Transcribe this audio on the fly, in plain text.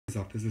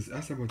Up, this is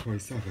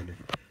SM27.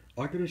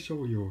 I'm going to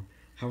show you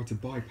how to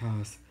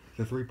bypass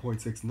the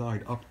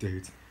 3.69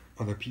 update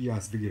on the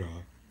PS Vita.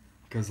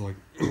 Because like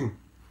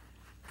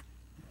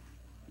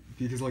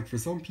for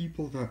some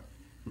people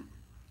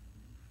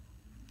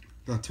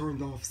that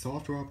turned off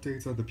software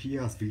updates on the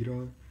PS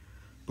Vita,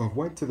 but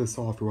went to the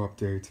software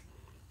update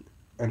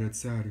and it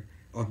said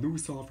a new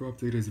software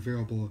update is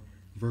available,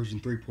 version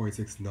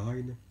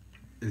 3.69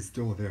 is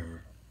still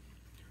there.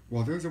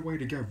 Well, there's a way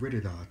to get rid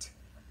of that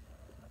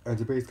and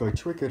to basically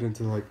trick it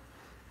into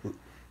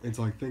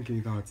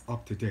thinking that it's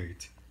up to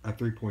date at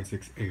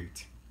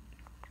 3.68.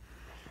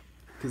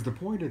 Because the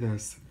point of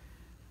this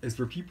is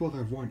for people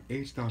that want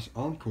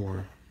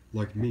H-Encore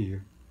like me,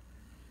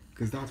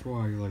 because that's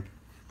why,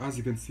 as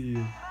you can see,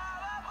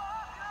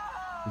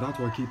 that's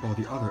why I keep all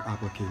the other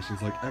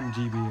applications like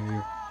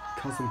MGBA,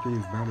 Custom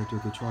Themes Manager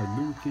to try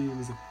new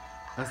themes,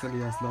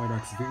 SNES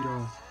 9X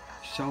Vita,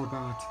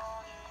 Shellbat,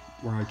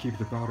 where I keep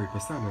the battery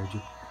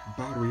percentage,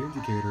 battery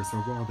indicator, so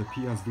while the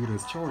PS Vita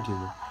is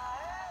charging,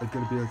 it's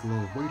going to be like a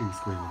little waiting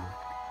screen.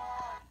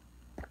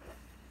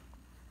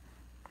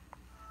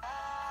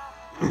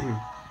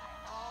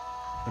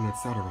 And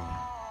etc.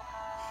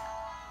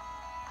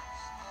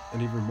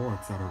 And even more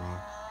etc.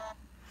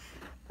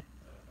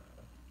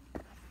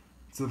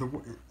 So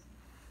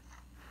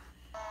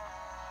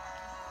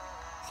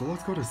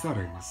let's go to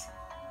settings.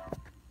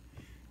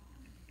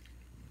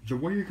 The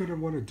way you're going to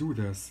want to do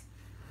this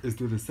is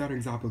through the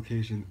settings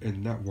application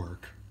in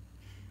network.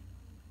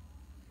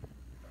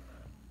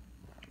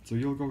 So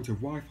you'll go to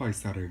Wi-Fi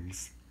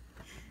settings,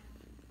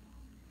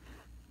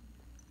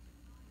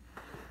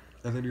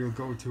 and then you'll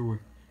go to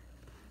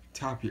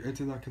tap your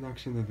internet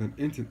connection and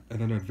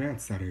then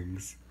advanced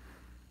settings.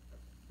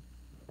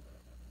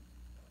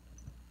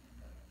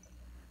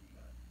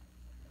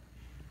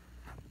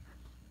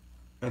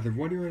 And then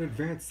when you're in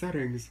advanced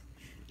settings,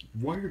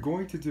 what you're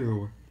going to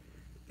do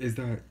is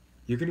that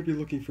you're going to be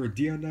looking for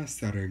DNS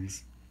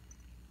settings.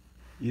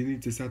 You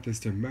need to set this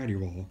to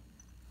manual.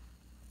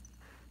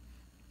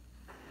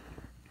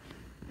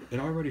 And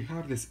I already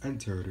have this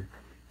entered,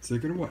 so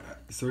you're gonna want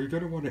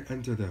to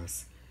enter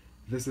this.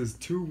 This is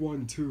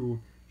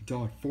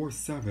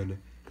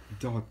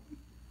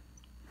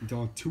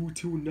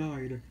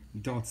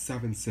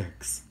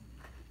 212.47.229.76,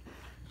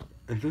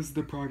 and this is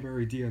the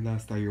primary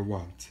DNS that you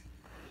want.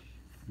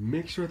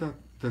 Make sure that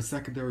the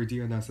secondary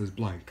DNS is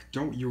blank.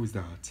 Don't use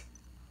that.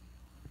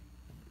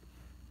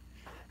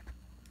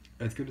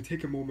 It's gonna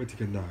take a moment to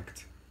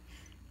connect.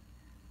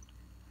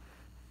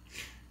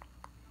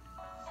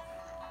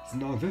 So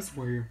now this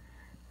way,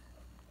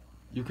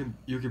 you can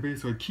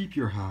basically keep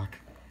your hack,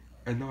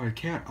 and now I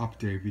can't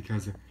update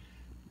because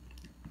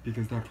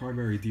that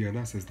primary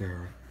DNS is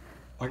there.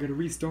 I'm gonna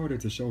restart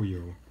it to show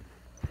you.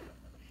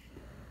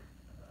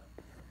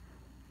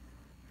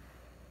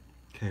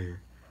 Okay,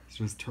 let's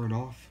just turn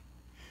off.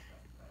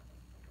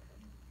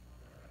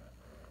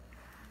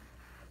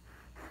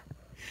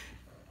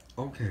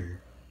 Okay.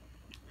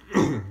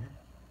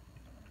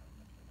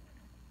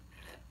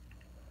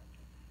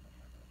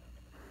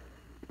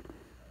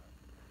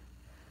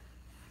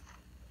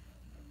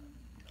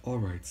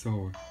 Alright,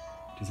 so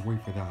just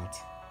wait for that.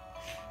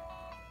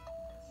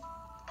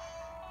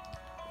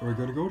 And we're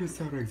gonna go to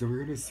settings and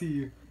we're gonna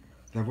see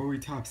that when we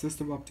tap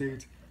system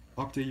update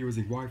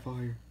using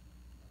Wi-Fi,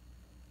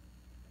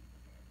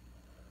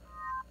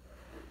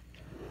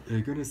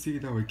 you're gonna see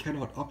that we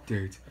cannot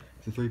update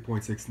to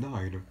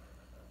 3.69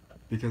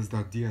 because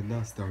that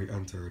DNS that we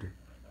entered.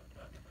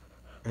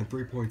 And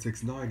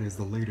 3.69 is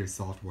the latest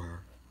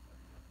software.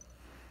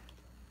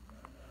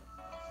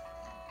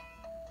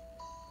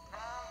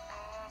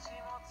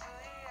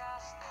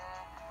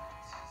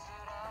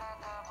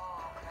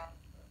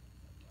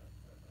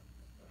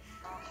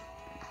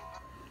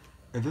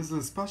 And this is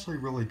especially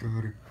really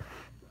good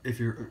if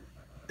you're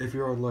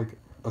on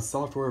a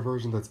software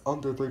version that's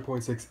under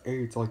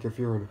 3.68, like if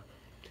you're in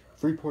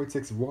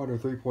 3.61 or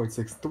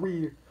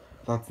 3.63,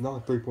 that's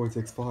not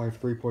 3.65,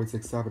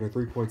 3.67, or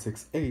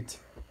 3.68,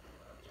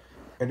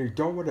 and you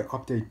don't want to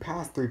update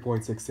past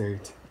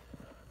 3.68,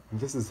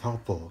 this is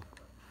helpful.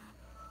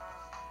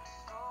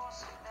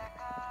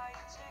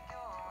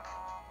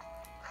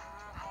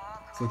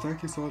 So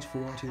thank you so much for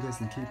watching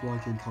this, and keep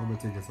liking,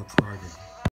 commenting, and subscribing.